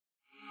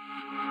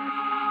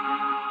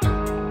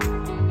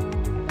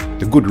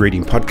Good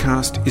Reading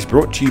Podcast is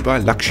brought to you by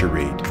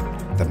Read,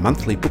 the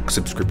monthly book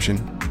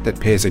subscription that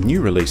pairs a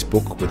new release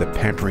book with a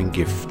pampering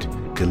gift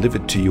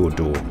delivered to your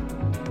door.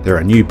 There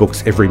are new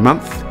books every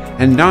month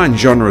and 9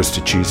 genres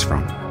to choose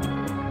from.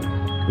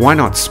 Why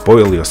not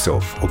spoil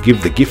yourself or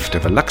give the gift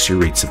of a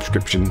Read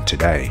subscription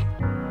today?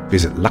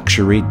 Visit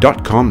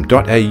luxury.com.au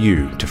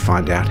to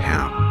find out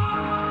how.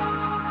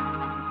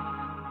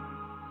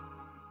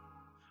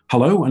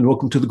 Hello and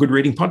welcome to the Good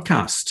Reading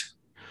Podcast.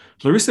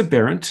 Larissa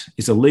Behrendt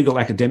is a legal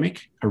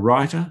academic, a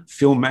writer,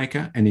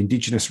 filmmaker, and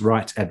Indigenous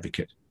rights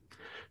advocate.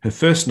 Her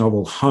first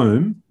novel,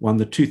 Home, won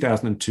the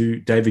 2002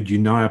 David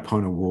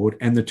Unaipon Award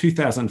and the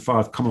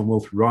 2005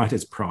 Commonwealth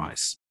Writers'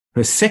 Prize.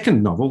 Her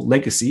second novel,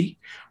 Legacy,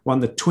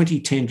 won the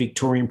 2010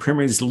 Victorian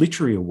Premier's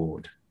Literary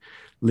Award.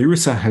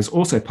 Larissa has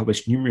also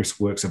published numerous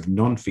works of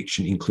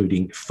non-fiction,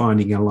 including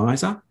Finding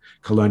Eliza,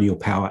 Colonial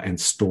Power, and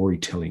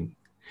Storytelling.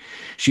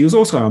 She is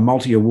also a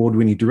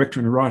multi-award-winning director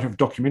and writer of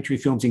documentary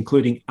films,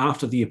 including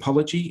After the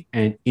Apology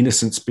and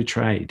Innocence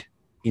Betrayed.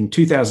 In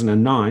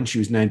 2009, she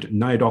was named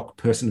NAIDOC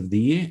Person of the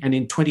Year, and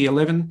in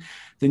 2011,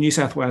 the New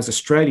South Wales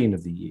Australian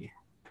of the Year.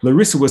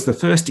 Larissa was the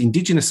first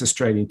Indigenous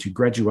Australian to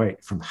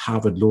graduate from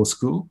Harvard Law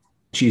School.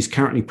 She is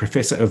currently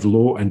Professor of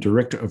Law and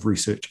Director of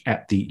Research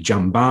at the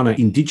Jumbana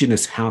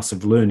Indigenous House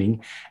of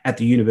Learning at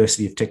the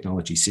University of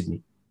Technology,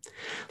 Sydney.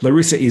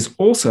 Larissa is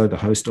also the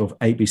host of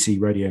ABC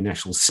Radio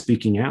National's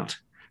Speaking Out,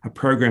 a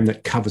program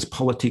that covers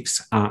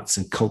politics, arts,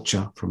 and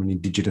culture from an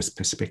Indigenous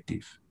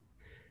perspective.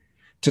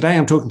 Today,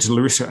 I'm talking to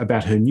Larissa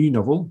about her new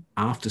novel,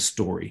 After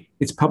Story.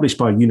 It's published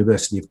by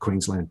University of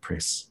Queensland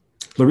Press.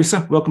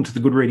 Larissa, welcome to the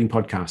Good Reading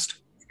Podcast.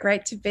 It's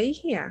great to be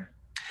here.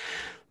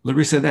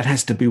 Larissa, that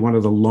has to be one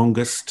of the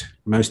longest,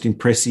 most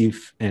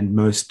impressive, and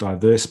most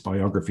diverse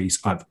biographies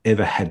I've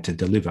ever had to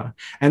deliver.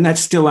 And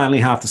that's still only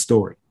half the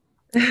story.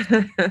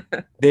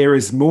 There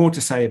is more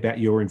to say about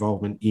your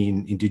involvement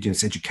in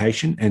Indigenous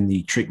education and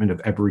the treatment of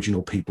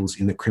Aboriginal peoples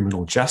in the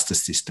criminal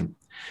justice system.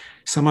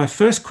 So my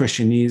first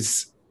question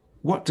is,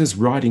 what does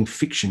writing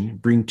fiction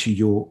bring to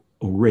your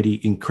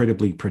already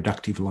incredibly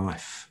productive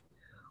life?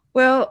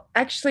 Well,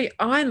 actually,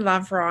 I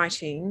love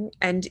writing,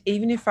 and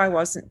even if I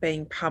wasn't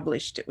being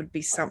published, it would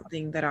be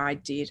something that I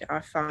did. I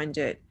find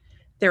it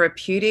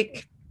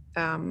therapeutic.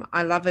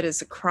 I love it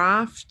as a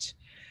craft.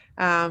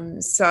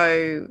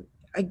 So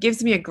it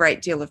gives me a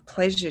great deal of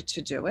pleasure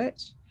to do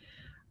it.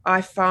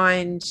 I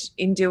find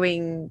in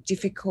doing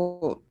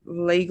difficult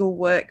legal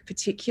work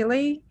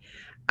particularly,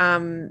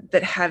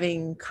 that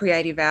having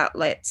creative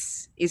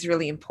outlets is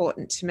really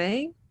important to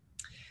me.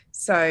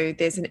 So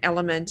there's an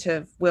element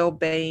of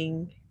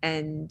well-being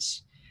and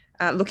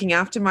looking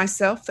after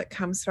myself that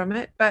comes from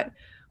it. But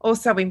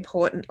also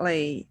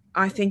importantly,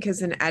 I think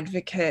as an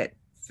advocate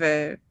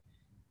for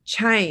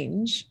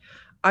change,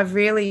 I've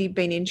really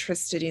been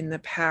interested in the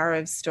power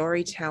of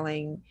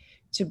storytelling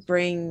to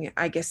bring,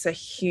 I guess, a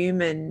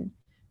human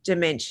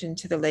dimension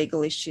to the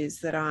legal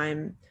issues that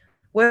I'm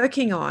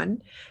working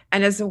on,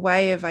 and as a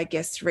way of, I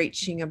guess,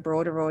 reaching a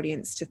broader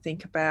audience to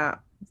think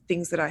about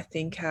things that I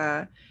think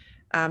are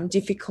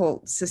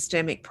difficult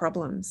systemic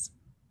problems.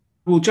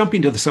 We'll jump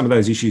into some of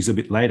those issues a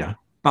bit later,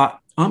 but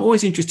I'm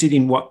always interested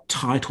in what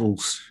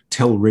titles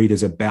tell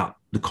readers about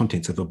the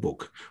contents of a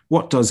book.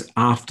 What does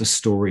After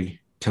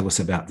Story tell us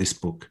about this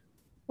book?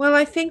 Well,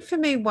 I think for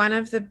me, one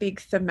of the big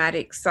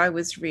thematics I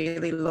was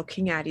really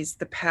looking at is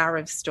the power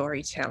of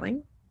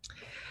storytelling.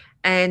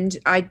 And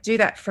I do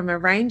that from a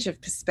range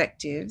of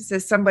perspectives.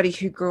 As somebody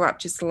who grew up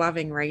just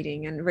loving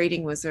reading, and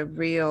reading was a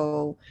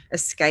real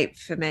escape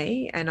for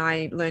me, and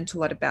I learned a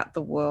lot about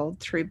the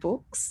world through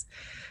books,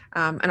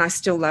 and I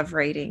still love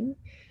reading.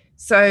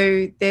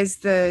 So there's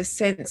the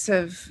sense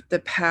of the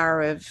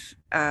power of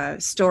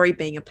story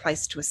being a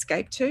place to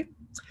escape to.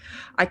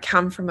 I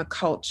come from a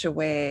culture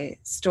where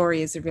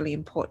story is a really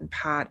important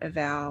part of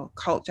our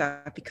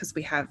culture because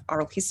we have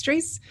oral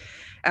histories.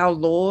 Our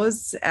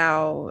laws,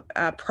 our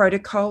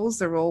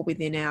protocols are all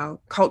within our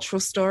cultural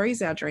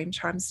stories, our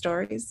Dreamtime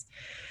stories.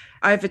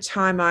 Over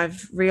time,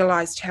 I've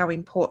realised how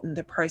important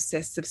the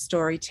process of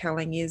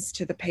storytelling is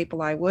to the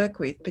people I work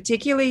with,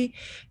 particularly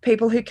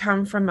people who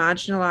come from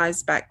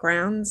marginalised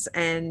backgrounds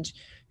and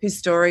whose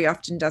story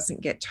often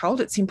doesn't get told.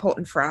 It's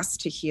important for us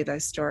to hear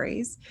those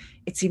stories.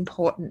 It's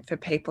important for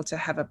people to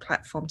have a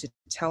platform to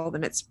tell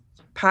them. It's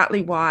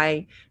partly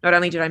why not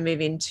only did I move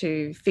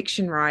into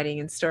fiction writing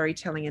and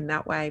storytelling in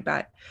that way,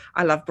 but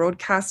I love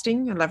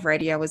broadcasting. I love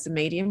radio as a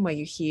medium where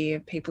you hear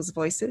people's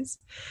voices.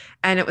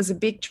 And it was a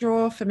big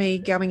draw for me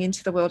going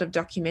into the world of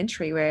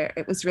documentary, where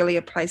it was really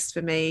a place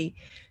for me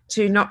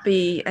to not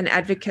be an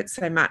advocate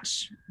so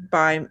much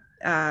by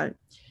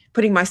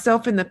putting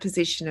myself in the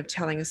position of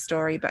telling a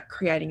story, but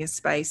creating a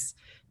space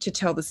to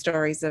tell the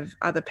stories of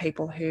other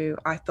people who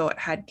I thought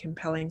had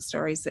compelling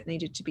stories that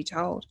needed to be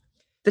told.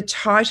 The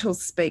title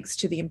speaks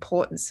to the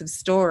importance of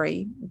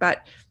story,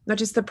 but not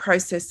just the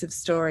process of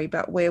story,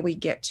 but where we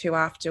get to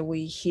after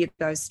we hear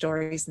those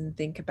stories and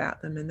think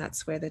about them. And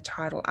that's where the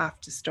title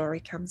After Story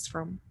comes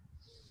from.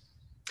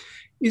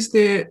 Is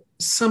there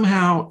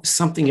somehow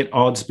something at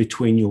odds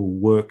between your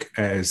work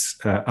as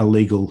a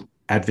legal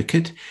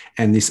advocate,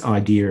 and this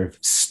idea of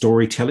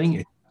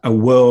storytelling, a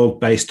world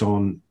based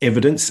on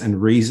evidence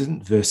and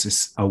reason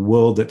versus a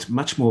world that's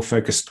much more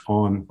focused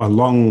on a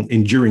long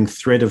enduring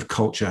thread of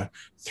culture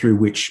through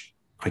which,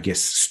 I guess,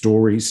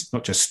 stories,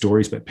 not just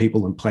stories, but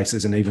people and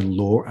places and even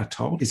law are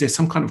told. Is there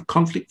some kind of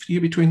conflict for you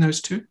between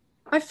those two?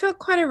 I felt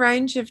quite a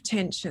range of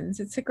tensions.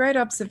 It's a great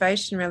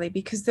observation, really,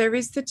 because there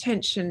is the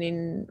tension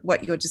in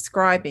what you're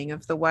describing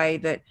of the way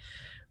that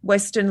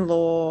Western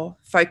law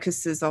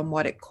focuses on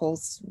what it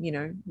calls,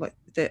 what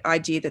the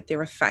idea that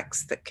there are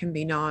facts that can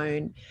be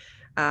known,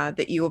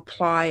 that you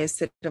apply a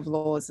set of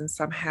laws and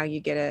somehow you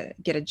get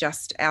a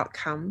just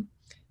outcome.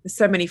 There's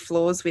so many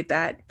flaws with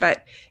that,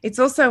 but it's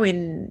also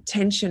in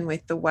tension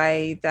with the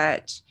way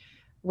that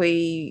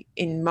we,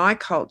 in my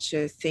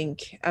culture,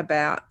 think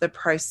about the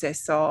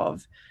process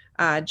of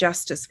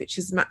justice, which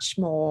is much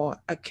more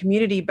a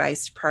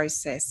community-based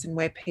process and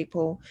where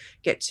people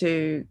get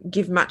to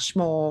give much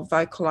more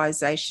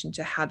vocalization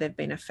to how they've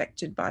been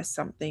affected by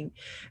something.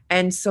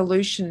 And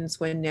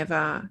solutions were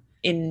never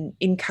in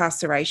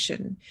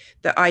incarceration.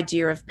 The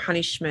idea of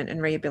punishment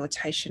and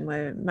rehabilitation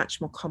were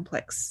much more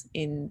complex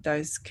in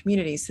those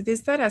communities. So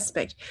there's that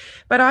aspect.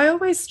 But I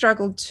always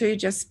struggled too,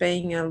 just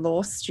being a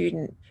law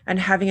student and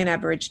having an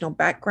Aboriginal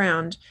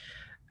background.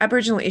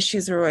 Aboriginal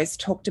issues are always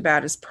talked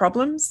about as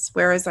problems,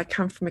 whereas I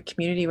come from a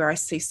community where I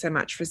see so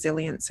much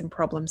resilience and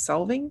problem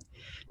solving.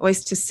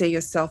 Always to see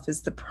yourself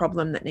as the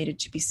problem that needed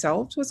to be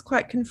solved was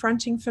quite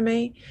confronting for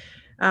me.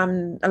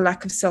 A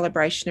lack of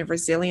celebration of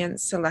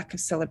resilience, a lack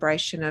of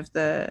celebration of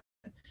the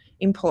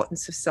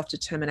importance of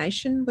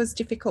self-determination was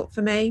difficult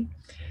for me.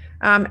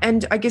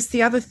 And I guess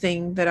the other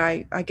thing that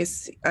I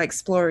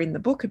explore in the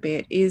book a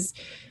bit is,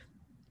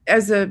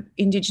 as an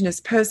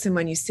Indigenous person,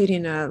 when you sit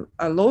in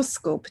a law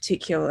school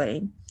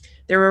particularly,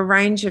 there are a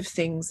range of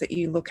things that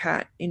you look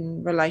at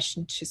in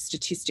relation to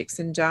statistics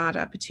and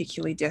data,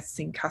 particularly deaths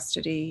in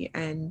custody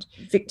and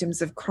victims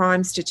of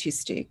crime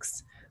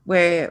statistics,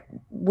 where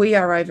we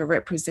are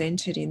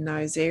overrepresented in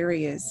those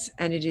areas.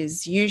 And it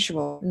is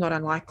usual, not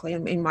unlikely,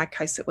 and in my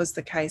case it was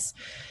the case,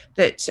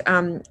 that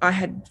I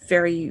had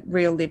very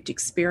real lived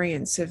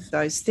experience of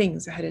those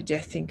things. I had a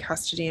death in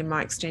custody in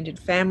my extended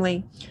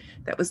family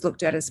that was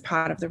looked at as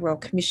part of the Royal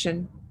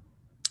Commission.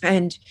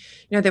 And,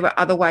 there were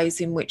other ways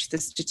in which the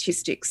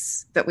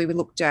statistics that we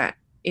looked at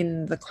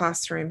in the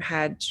classroom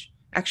had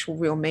actual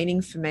real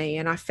meaning for me.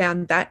 And I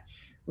found that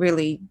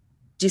really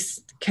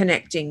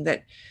disconnecting,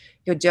 that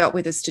you're dealt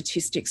with as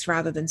statistics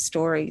rather than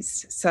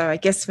stories. So I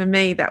guess for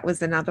me, that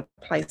was another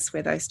place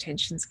where those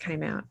tensions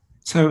came out.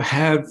 So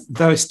have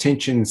those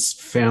tensions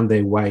found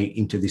their way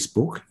into this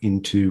book,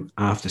 into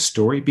After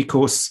Story?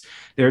 Because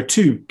there are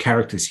two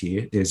characters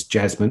here. There's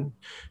Jasmine,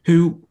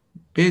 who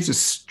bears a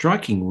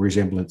striking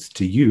resemblance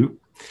to you,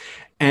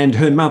 and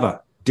her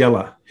mother,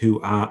 Della, who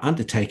are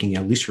undertaking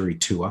a literary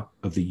tour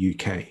of the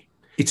UK.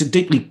 It's a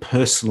deeply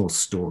personal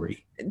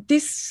story.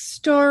 This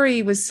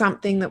story was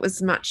something that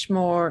was much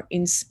more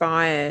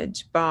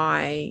inspired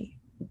by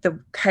the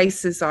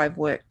cases I've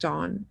worked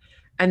on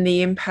and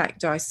the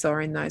impact I saw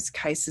in those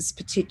cases,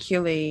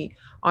 particularly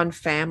on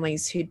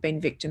families who'd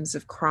been victims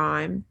of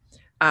crime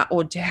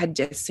or had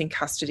deaths in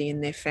custody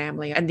in their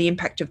family, and the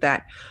impact of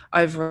that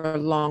over a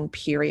long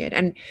period.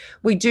 And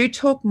we do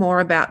talk more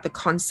about the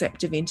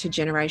concept of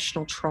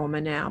intergenerational trauma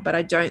now, but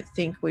I don't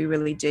think we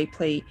really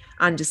deeply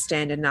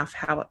understand enough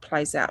how it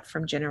plays out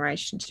from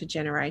generation to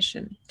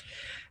generation.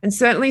 And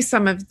certainly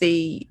some of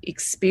the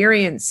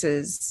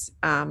experiences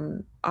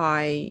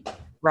I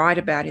write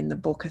about in the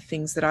book are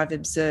things that I've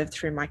observed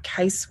through my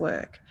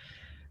casework.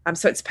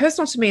 So it's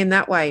personal to me in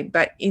that way,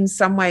 but in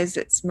some ways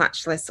it's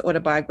much less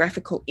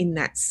autobiographical in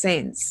that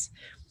sense.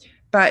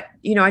 But,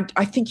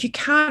 I think you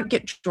can't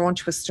get drawn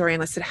to a story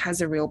unless it has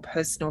a real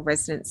personal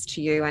resonance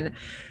to you. And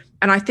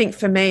I think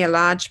for me, a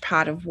large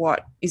part of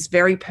what is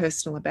very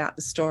personal about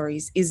the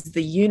stories is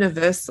the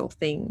universal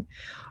thing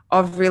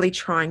of really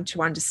trying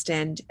to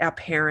understand our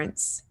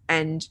parents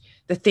and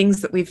the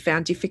things that we've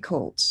found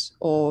difficult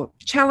or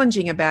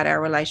challenging about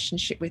our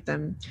relationship with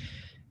them.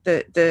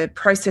 The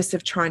process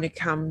of trying to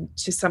come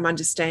to some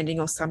understanding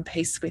or some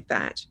peace with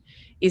that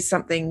is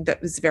something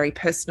that was very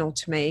personal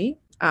to me,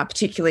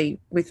 particularly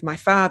with my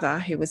father,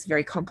 who was a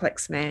very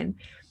complex man.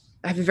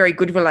 I have a very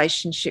good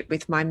relationship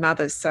with my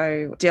mother.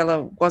 So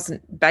Della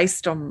wasn't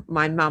based on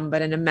my mum,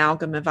 but an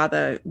amalgam of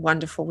other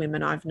wonderful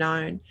women I've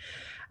known.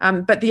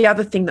 But the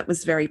other thing that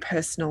was very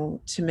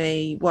personal to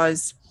me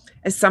was,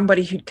 as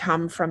somebody who'd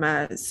come from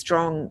a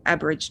strong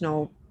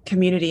Aboriginal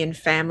community and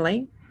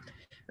family,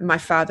 my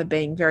father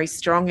being very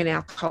strong in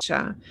our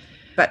culture,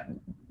 but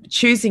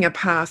choosing a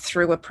path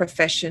through a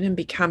profession and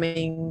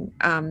becoming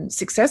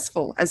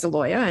successful as a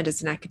lawyer and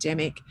as an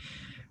academic,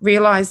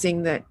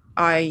 realising that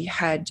I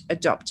had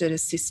adopted a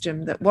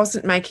system that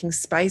wasn't making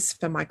space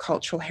for my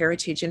cultural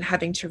heritage and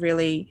having to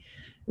really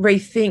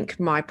rethink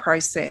my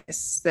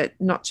process, that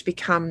not to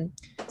become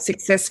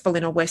successful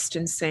in a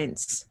Western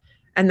sense.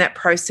 And that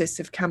process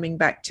of coming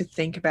back to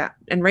think about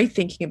and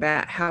rethinking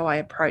about how I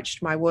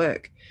approached my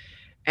work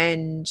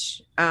and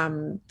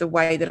the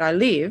way that I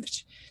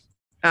lived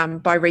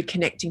by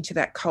reconnecting to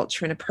that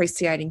culture and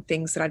appreciating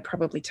things that I'd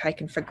probably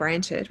taken for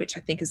granted, which I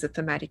think is a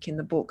thematic in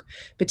the book,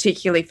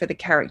 particularly for the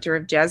character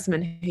of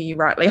Jasmine, who you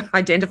rightly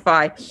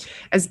identify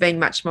as being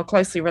much more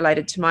closely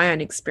related to my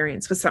own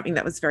experience, was something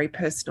that was very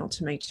personal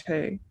to me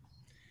too.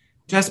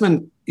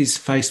 Jasmine is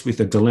faced with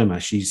a dilemma.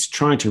 She's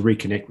trying to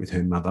reconnect with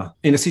her mother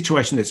in a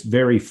situation that's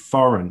very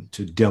foreign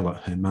to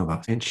Della, her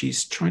mother, and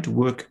she's trying to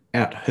work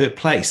out her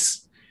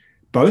place.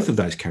 Both of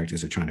those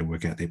characters are trying to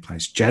work out their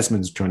place.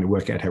 Jasmine's trying to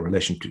work out her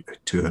relation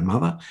to her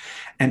mother,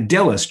 and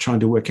Della's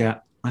trying to work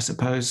out, I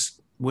suppose,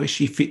 where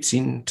she fits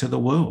into the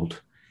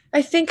world.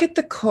 I think at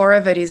the core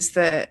of it is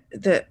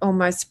the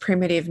almost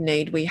primitive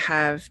need we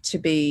have to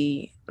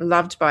be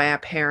loved by our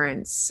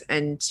parents,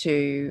 and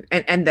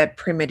the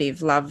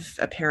primitive love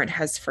a parent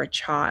has for a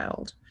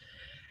child.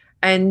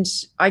 And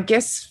I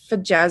guess for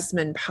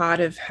Jasmine, part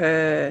of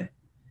her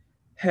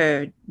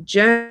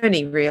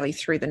journey really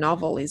through the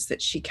novel is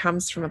that she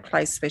comes from a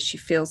place where she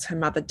feels her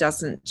mother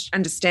doesn't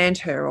understand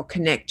her or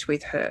connect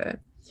with her.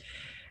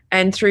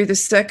 And through the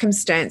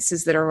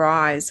circumstances that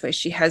arise where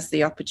she has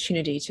the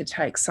opportunity to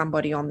take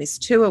somebody on this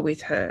tour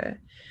with her,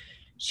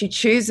 she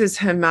chooses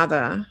her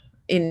mother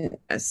in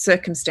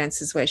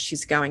circumstances where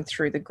she's going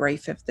through the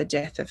grief of the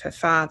death of her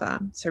father.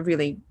 So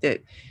really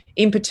the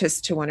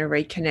impetus to want to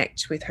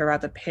reconnect with her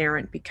other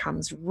parent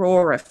becomes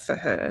rawer for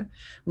her,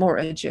 more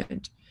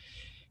urgent.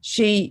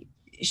 She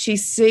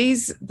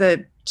sees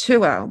the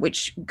tour,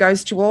 which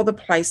goes to all the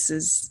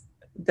places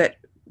that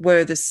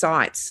were the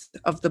sites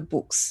of the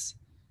books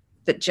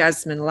that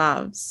Jasmine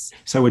loves.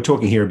 So we're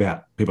talking here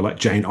about people like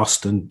Jane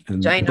Austen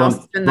and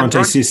the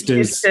Bronte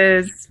sisters,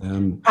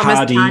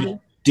 Hardy,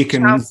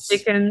 Dickens. Charles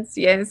Dickens,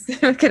 yes.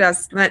 Look at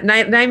us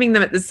naming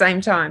them at the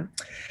same time.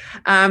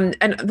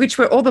 And which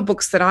were all the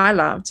books that I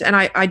loved. And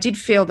I did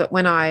feel that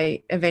when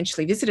I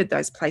eventually visited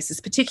those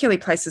places, particularly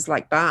places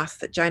like Bath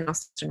that Jane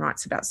Austen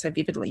writes about so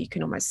vividly, you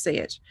can almost see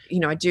it. You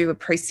know, I do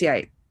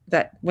appreciate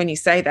that when you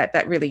say that,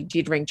 that really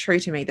did ring true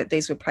to me, that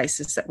these were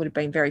places that would have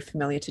been very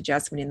familiar to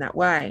Jasmine in that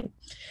way.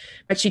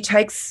 But she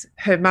takes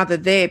her mother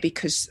there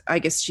because I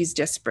guess she's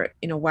desperate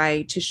in a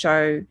way to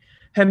show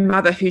her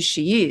mother who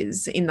she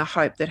is, in the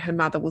hope that her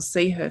mother will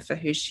see her for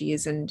who she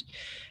is and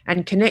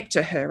connect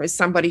to her as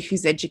somebody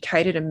who's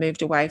educated and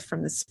moved away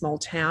from the small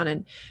town.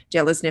 And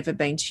Della's never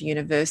been to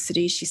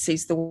university. She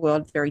sees the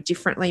world very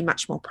differently,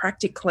 much more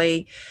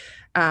practically,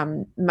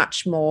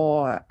 much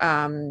more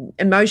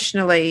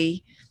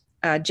emotionally.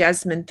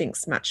 Jasmine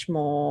thinks much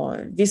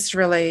more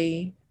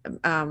viscerally,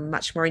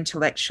 much more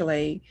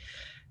intellectually.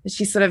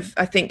 She sort of,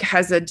 I think,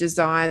 has a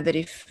desire that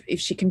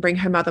if she can bring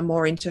her mother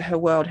more into her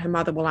world, her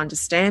mother will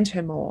understand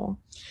her more.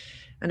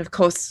 And of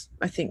course,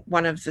 I think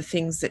one of the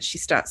things that she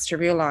starts to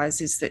realise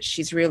is that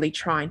she's really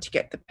trying to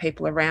get the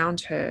people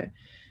around her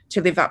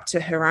to live up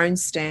to her own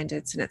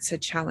standards. And it's a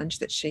challenge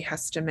that she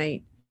has to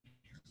meet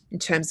in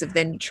terms of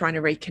then trying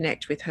to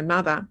reconnect with her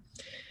mother.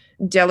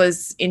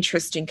 Della's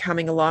interest in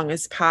coming along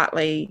is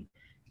partly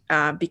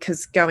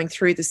because going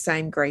through the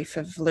same grief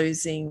of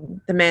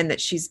losing the man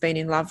that she's been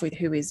in love with,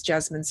 who is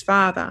Jasmine's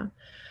father,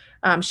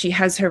 she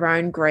has her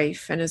own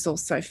grief and has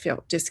also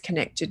felt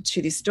disconnected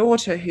to this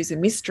daughter who's a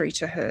mystery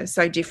to her,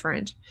 so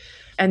different.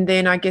 And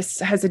then I guess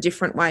has a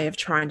different way of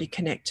trying to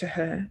connect to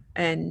her.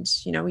 And,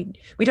 you know,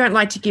 we don't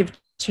like to give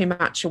too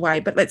much away,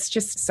 but let's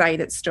just say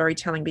that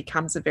storytelling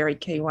becomes a very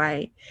key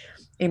way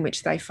in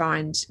which they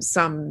find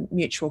some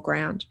mutual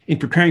ground. In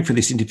preparing for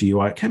this interview,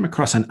 I came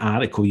across an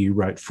article you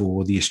wrote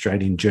for the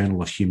Australian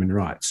Journal of Human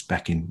Rights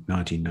back in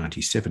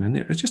 1997, and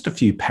there were just a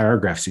few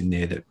paragraphs in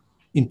there that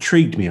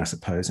intrigued me, I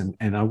suppose,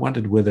 and I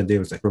wondered whether there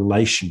was a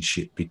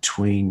relationship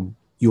between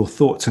your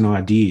thoughts and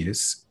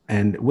ideas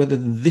and whether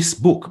this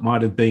book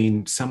might have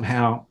been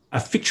somehow a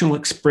fictional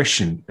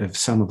expression of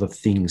some of the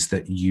things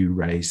that you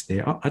raised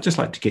there. I'd just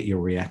like to get your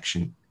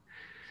reaction.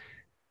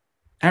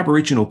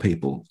 Aboriginal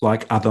people,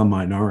 like other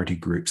minority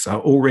groups, are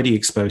already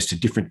exposed to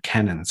different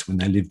canons when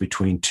they live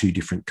between two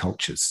different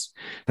cultures.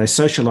 They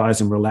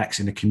socialise and relax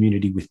in a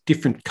community with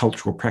different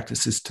cultural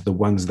practices to the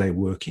ones they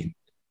work in.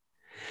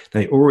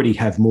 They already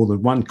have more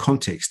than one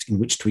context in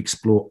which to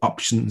explore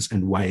options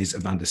and ways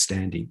of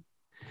understanding.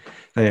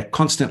 They are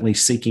constantly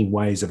seeking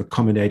ways of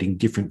accommodating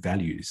different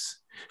values.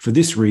 For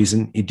this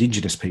reason,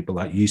 Indigenous people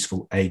are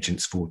useful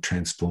agents for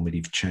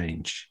transformative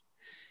change.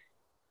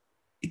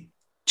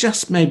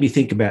 Just made me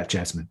think about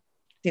Jasmine.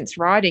 Since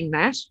writing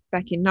that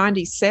back in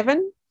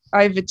 97,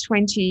 over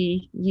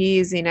 20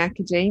 years in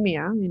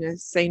academia in a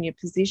senior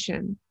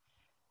position.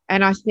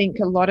 And I think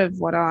a lot of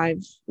what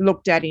I've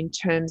looked at in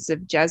terms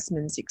of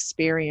Jasmine's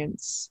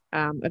experience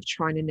of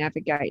trying to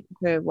navigate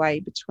her way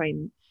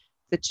between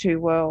the two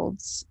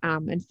worlds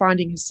and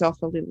finding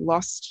herself a little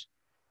lost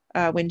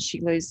when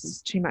she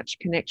loses too much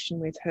connection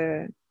with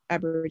her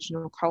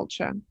Aboriginal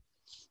culture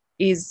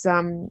is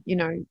something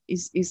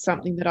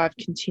that I've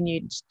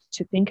continued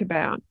to think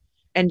about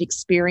and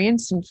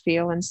experience and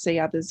feel and see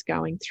others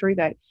going through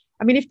that.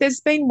 I mean, if there's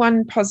been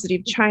one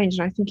positive change,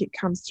 and I think it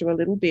comes through a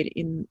little bit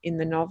in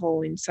the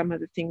novel, in some of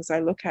the things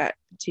I look at,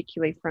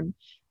 particularly from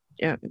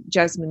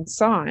Jasmine's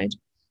side,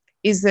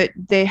 is that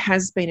there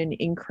has been an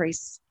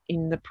increase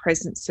in the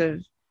presence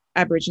of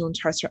Aboriginal and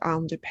Torres Strait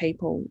Islander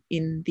people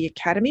in the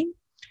academy.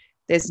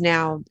 There's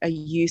now a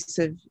use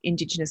of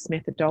Indigenous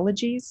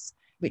methodologies,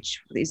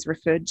 which is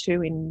referred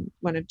to in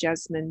one of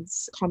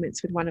Jasmine's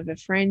comments with one of her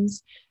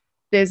friends.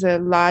 There's a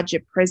larger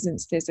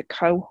presence. There's a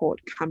cohort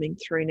coming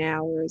through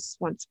now, whereas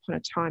once upon a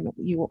time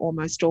you were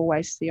almost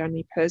always the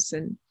only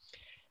person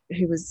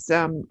who was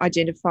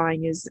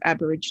identifying as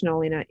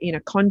Aboriginal in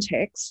a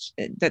context.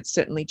 That's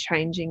certainly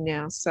changing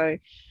now. So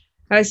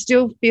I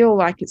still feel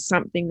like it's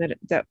something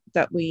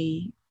that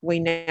we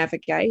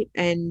navigate,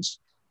 and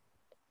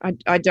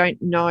I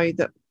don't know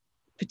that,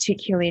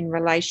 particularly in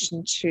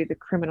relation to the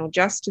criminal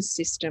justice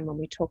system, when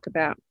we talk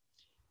about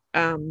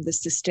the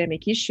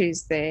systemic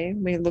issues there,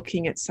 we're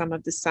looking at some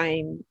of the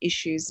same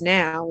issues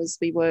now as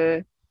we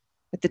were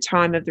at the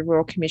time of the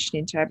Royal Commission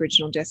into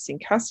Aboriginal Deaths in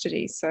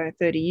Custody. So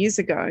 30 years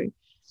ago,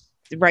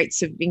 the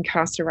rates of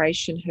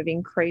incarceration have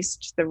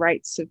increased, the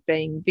rates of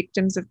being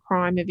victims of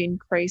crime have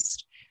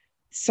increased.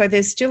 So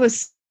there's still a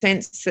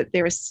sense that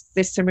there's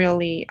some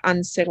really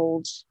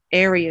unsettled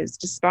areas,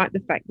 despite the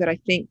fact that I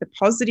think the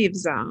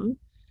positives are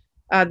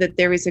that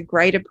there is a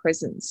greater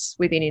presence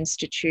within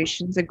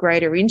institutions, a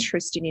greater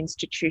interest in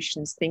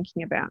institutions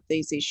thinking about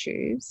these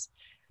issues.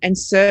 And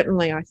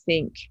certainly I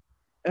think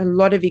a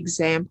lot of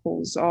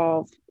examples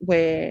of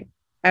where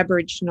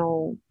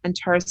Aboriginal and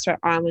Torres Strait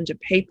Islander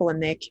people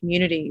and their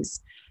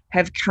communities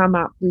have come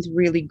up with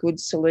really good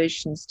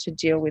solutions to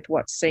deal with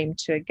what seem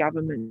to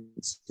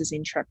governments as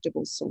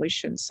intractable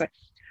solutions. So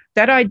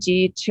that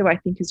idea too, I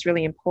think, is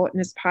really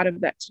important as part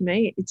of that to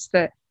me. It's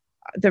the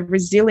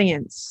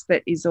resilience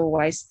that is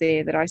always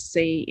there that I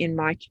see in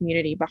my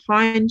community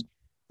behind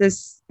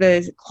this,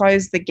 the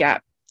close the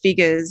gap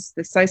figures,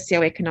 the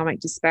socioeconomic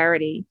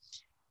disparity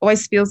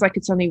always feels like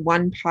it's only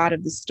one part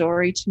of the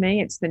story to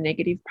me. It's the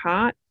negative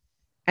part.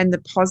 And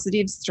the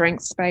positive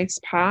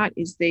strengths-based part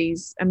is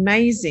these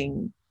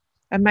amazing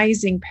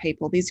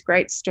people, these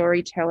great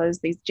storytellers,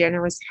 these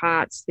generous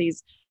hearts,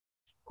 these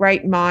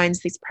great minds,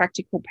 these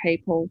practical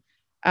people,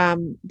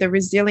 the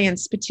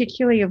resilience,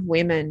 particularly of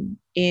women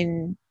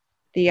in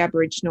the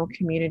Aboriginal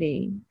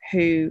community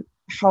who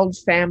hold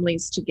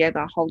families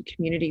together, hold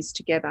communities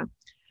together.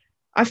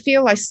 I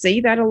feel I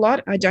see that a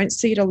lot. I don't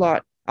see it a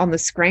lot on the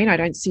screen. I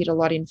don't see it a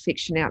lot in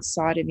fiction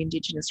outside of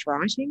Indigenous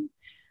writing.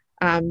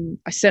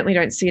 I certainly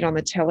don't see it on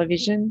the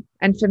television.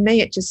 And for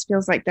me, it just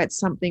feels like that's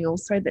something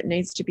also that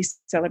needs to be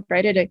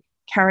celebrated. A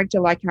character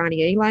like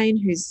Auntie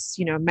Elaine, who's,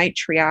 a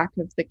matriarch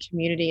of the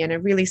community and a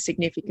really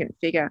significant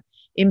figure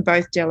in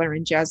both Della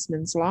and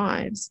Jasmine's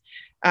lives,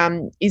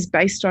 is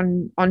based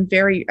on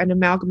an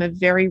amalgam of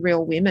very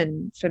real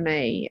women for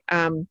me,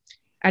 and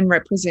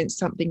represents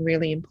something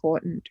really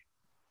important.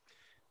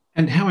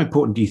 And how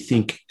important do you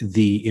think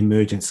the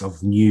emergence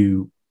of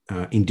new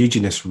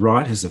Indigenous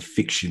writers of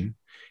fiction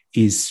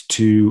is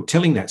to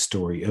telling that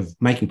story, of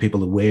making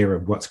people aware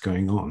of what's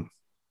going on?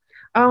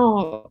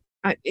 Oh,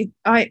 I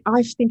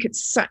think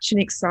it's such an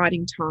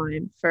exciting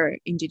time for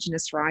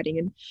Indigenous writing.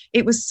 And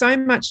it was so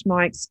much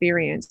my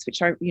experience,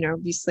 which I,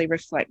 obviously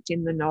reflect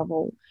in the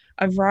novel,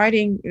 of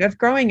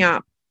growing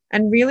up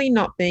and really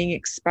not being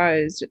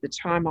exposed at the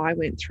time I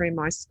went through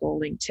my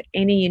schooling to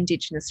any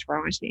Indigenous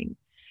writing.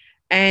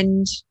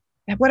 And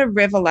what a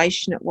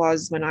revelation it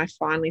was when I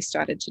finally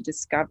started to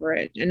discover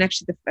it. And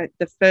actually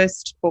the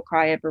first book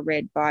I ever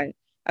read by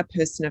a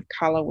person of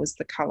colour was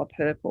The Colour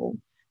Purple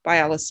by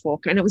Alice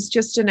Walker. And it was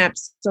just an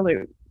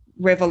absolute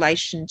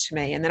revelation to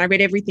me. And then I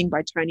read everything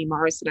by Toni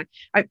Morrison.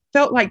 I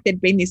felt like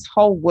there'd been this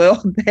whole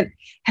world that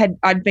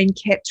I'd been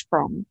kept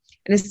from.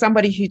 And as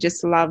somebody who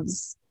just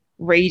loves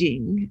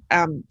reading,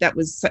 that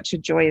was such a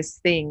joyous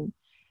thing.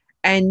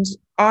 And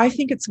I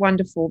think it's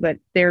wonderful that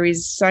there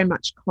is so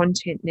much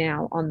content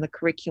now on the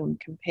curriculum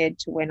compared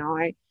to when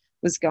I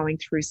was going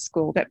through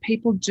school, that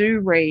people do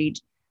read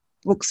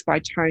books by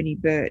Tony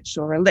Birch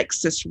or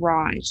Alexis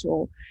Wright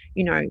or,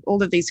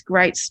 all of these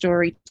great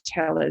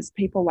storytellers,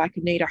 people like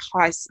Anita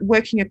Heiss,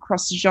 working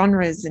across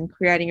genres and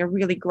creating a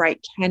really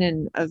great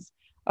canon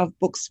of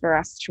books for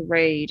us to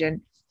read. And,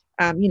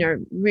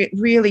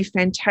 really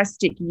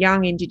fantastic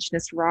young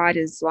Indigenous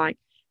writers like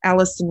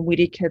Alison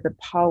Whittaker, the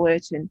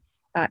poet, and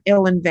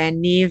Ellen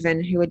Van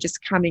Neerven, who are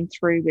just coming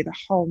through with a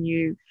whole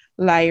new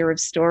layer of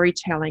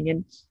storytelling.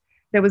 And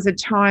there was a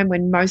time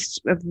when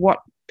most of what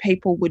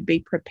people would be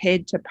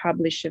prepared to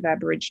publish of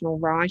Aboriginal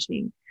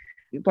writing,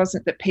 it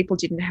wasn't that people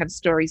didn't have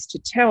stories to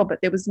tell, but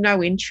there was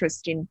no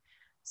interest in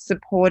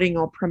supporting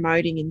or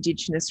promoting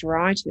Indigenous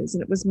writers.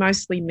 And it was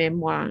mostly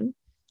memoir,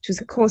 which was,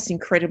 of course,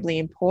 incredibly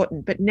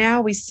important. But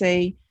now we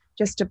see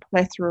just a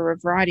plethora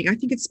of writing. I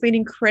think it's been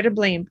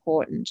incredibly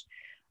important.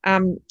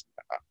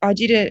 I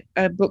did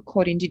a book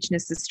called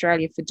Indigenous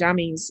Australia for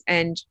Dummies,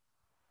 and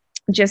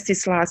just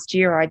this last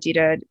year I did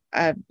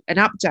an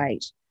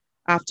update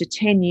after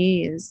 10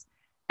 years,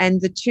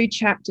 and the two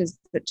chapters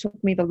that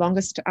took me the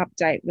longest to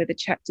update were the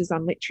chapters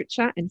on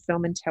literature and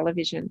film and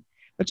television,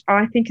 which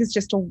I think is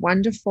just a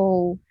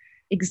wonderful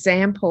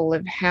example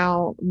of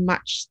how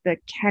much the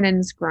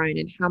canon's grown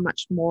and how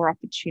much more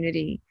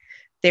opportunity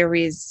there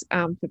is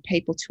for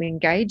people to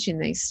engage in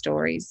these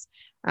stories.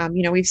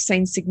 We've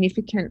seen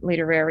significant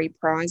literary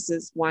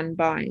prizes won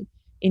by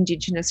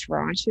Indigenous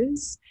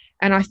writers,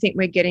 and I think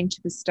we're getting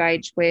to the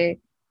stage where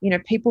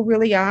people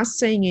really are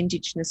seeing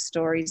Indigenous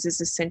stories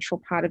as a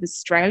central part of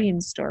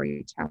Australian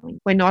storytelling.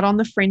 We're not on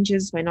the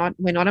fringes. We're not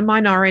a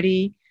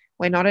minority.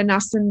 We're not an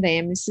us and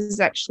them. This is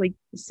actually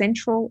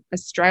central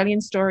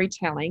Australian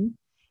storytelling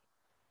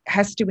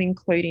has to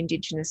include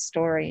Indigenous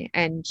story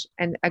and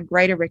a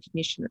greater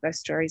recognition that those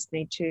stories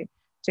need to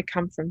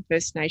come from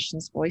First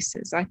Nations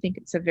voices. I think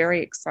it's a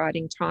very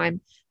exciting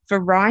time for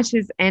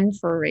writers and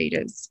for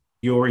readers.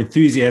 Your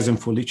enthusiasm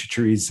for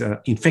literature is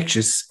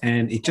infectious,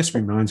 and it just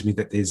reminds me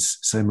that there's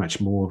so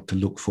much more to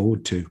look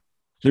forward to.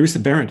 Larissa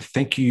Behrendt,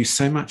 thank you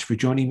so much for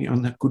joining me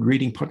on the Good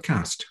Reading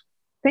podcast.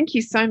 Thank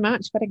you so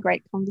much. What a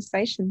great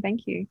conversation.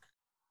 Thank you.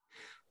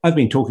 I've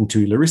been talking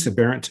to Larissa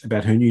Behrendt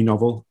about her new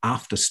novel,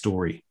 After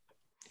Story.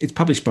 It's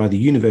published by the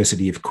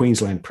University of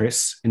Queensland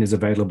Press and is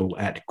available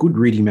at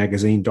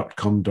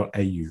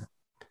goodreadingmagazine.com.au.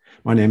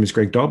 My name is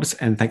Greg Dobbs,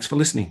 and thanks for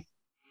listening.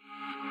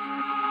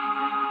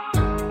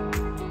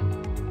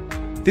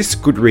 This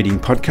Good Reading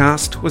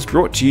podcast was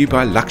brought to you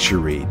by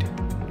LuxuryRead.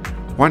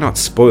 Why not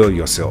spoil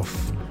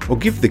yourself or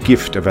give the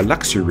gift of a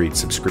LuxuryRead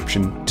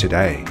subscription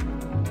today?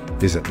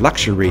 Visit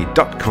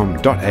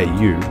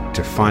luxuryread.com.au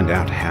to find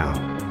out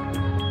how.